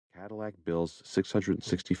Cadillac bills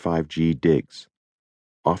 665G digs.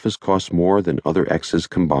 Office costs more than other X's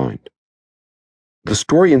combined. The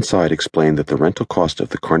story inside explained that the rental cost of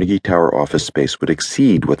the Carnegie Tower office space would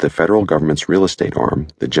exceed what the federal government's real estate arm,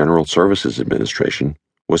 the General Services Administration,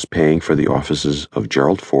 was paying for the offices of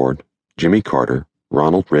Gerald Ford, Jimmy Carter,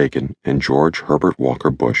 Ronald Reagan, and George Herbert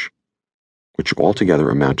Walker Bush, which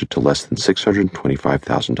altogether amounted to less than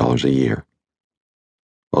 $625,000 a year.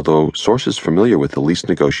 Although sources familiar with the lease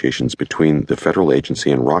negotiations between the federal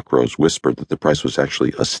agency and Rockrose whispered that the price was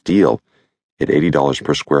actually a steal at $80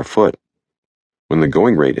 per square foot, when the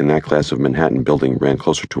going rate in that class of Manhattan building ran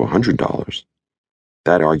closer to $100,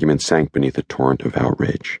 that argument sank beneath a torrent of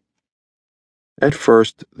outrage. At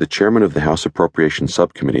first, the chairman of the House Appropriations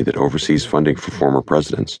Subcommittee that oversees funding for former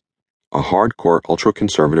presidents, a hardcore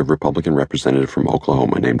ultra-conservative Republican representative from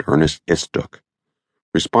Oklahoma named Ernest Istook,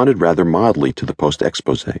 responded rather mildly to the Post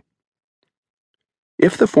expose.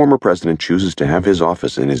 If the former president chooses to have his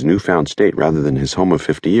office in his newfound state rather than his home of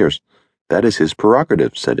 50 years, that is his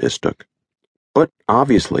prerogative, said Istook. But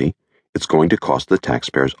obviously, it's going to cost the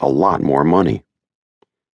taxpayers a lot more money.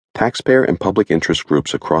 Taxpayer and public interest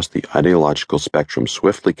groups across the ideological spectrum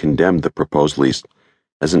swiftly condemned the proposed lease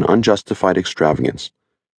as an unjustified extravagance,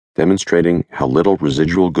 demonstrating how little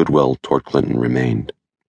residual goodwill toward Clinton remained.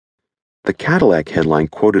 The Cadillac headline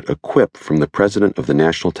quoted a quip from the president of the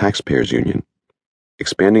National Taxpayers Union.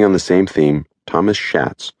 Expanding on the same theme, Thomas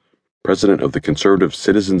Schatz, president of the conservative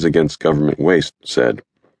Citizens Against Government Waste, said,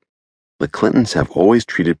 "The Clintons have always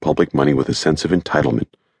treated public money with a sense of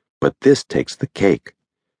entitlement, but this takes the cake.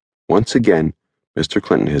 Once again, Mr.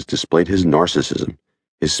 Clinton has displayed his narcissism,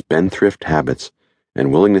 his spendthrift habits,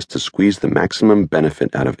 and willingness to squeeze the maximum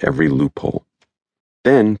benefit out of every loophole."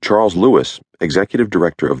 Then Charles Lewis, executive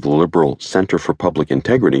director of the liberal Center for Public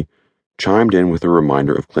Integrity, chimed in with a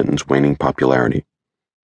reminder of Clinton's waning popularity.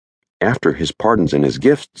 "After his pardons and his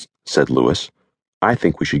gifts," said Lewis, "I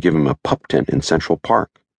think we should give him a pup tent in Central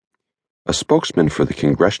Park." A spokesman for the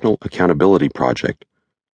Congressional Accountability Project,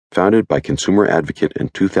 founded by consumer advocate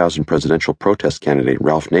and 2000 presidential protest candidate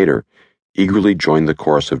Ralph Nader, eagerly joined the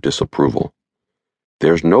chorus of disapproval.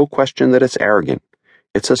 "There's no question that it's arrogant.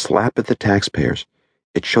 It's a slap at the taxpayers.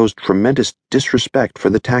 It shows tremendous disrespect for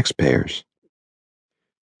the taxpayers."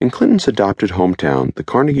 In Clinton's adopted hometown, the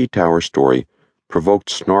Carnegie Tower story provoked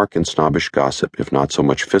snark and snobbish gossip, if not so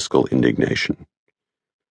much fiscal indignation.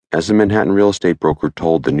 As a Manhattan real estate broker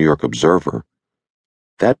told the New York Observer,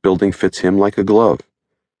 "That building fits him like a glove.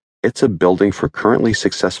 It's a building for currently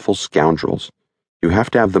successful scoundrels. You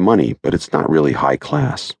have to have the money, but it's not really high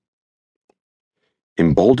class."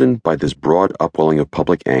 Emboldened by this broad upwelling of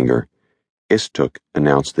public anger, Istook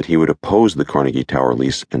announced that he would oppose the Carnegie Tower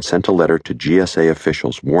lease and sent a letter to GSA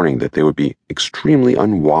officials warning that they would be extremely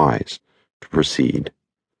unwise to proceed.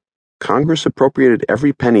 Congress appropriated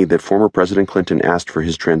every penny that former President Clinton asked for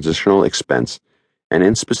his transitional expense, and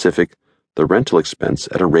in specific, the rental expense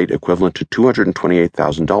at a rate equivalent to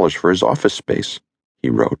 $228,000 for his office space, he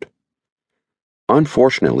wrote.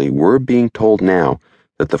 "Unfortunately, we're being told now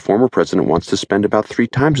that the former president wants to spend about 3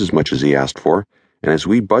 times as much as he asked for, and as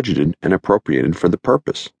we budgeted and appropriated for the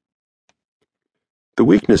purpose." The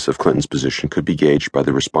weakness of Clinton's position could be gauged by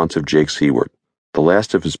the response of Jake Seward, the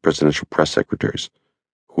last of his presidential press secretaries,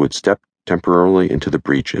 who had stepped temporarily into the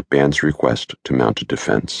breach at Band's request to mount a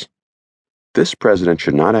defense. "This president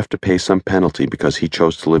should not have to pay some penalty because he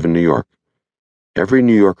chose to live in New York. Every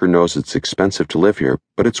New Yorker knows it's expensive to live here,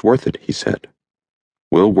 but it's worth it," he said.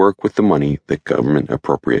 "We'll work with the money that government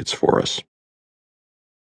appropriates for us."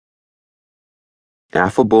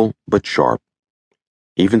 Affable but sharp,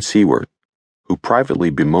 even Seward, who privately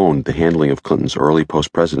bemoaned the handling of Clinton's early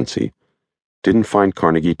post-presidency, didn't find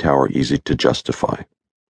Carnegie Tower easy to justify.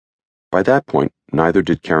 By that point, neither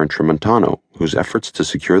did Karen Tramontano, whose efforts to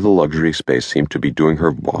secure the luxury space seemed to be doing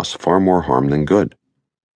her boss far more harm than good.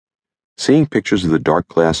 Seeing pictures of the dark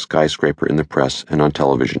glass skyscraper in the press and on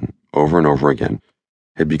television over and over again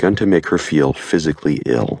had begun to make her feel physically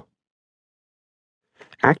ill.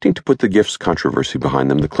 Acting to put the gifts controversy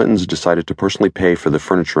behind them, the Clintons decided to personally pay for the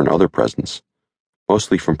furniture and other presents,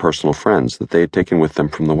 mostly from personal friends that they had taken with them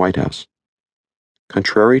from the White House.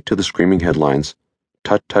 Contrary to the screaming headlines,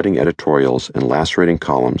 tut-tutting editorials, and lacerating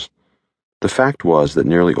columns, the fact was that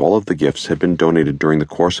nearly all of the gifts had been donated during the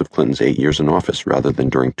course of Clinton's 8 years in office rather than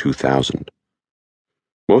during 2000.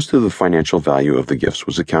 Most of the financial value of the gifts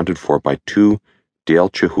was accounted for by 2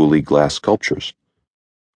 Dale Chihuly glass sculptures,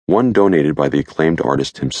 one donated by the acclaimed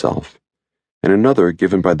artist himself, and another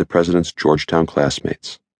given by the president's Georgetown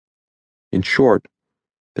classmates. In short,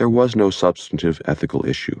 there was no substantive ethical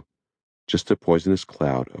issue, just a poisonous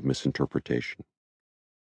cloud of misinterpretation.